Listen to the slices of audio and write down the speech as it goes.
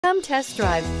Come test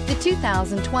drive the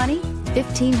 2020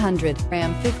 1500.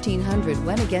 Ram 1500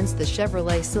 went against the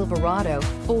Chevrolet Silverado,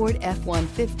 Ford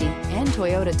F-150, and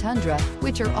Toyota Tundra,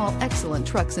 which are all excellent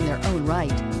trucks in their own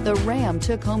right. The Ram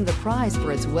took home the prize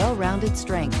for its well-rounded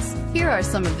strengths. Here are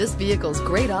some of this vehicle's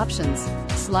great options: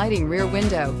 sliding rear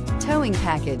window, towing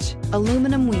package,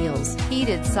 aluminum wheels,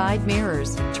 heated side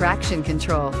mirrors, traction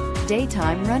control,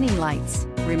 daytime running lights,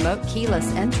 remote keyless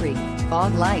entry,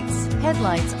 fog lights,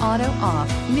 headlights auto off,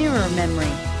 mirror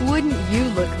memory. Wouldn't you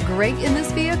look great in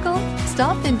this vehicle?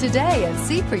 Stop in today and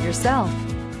see for yourself.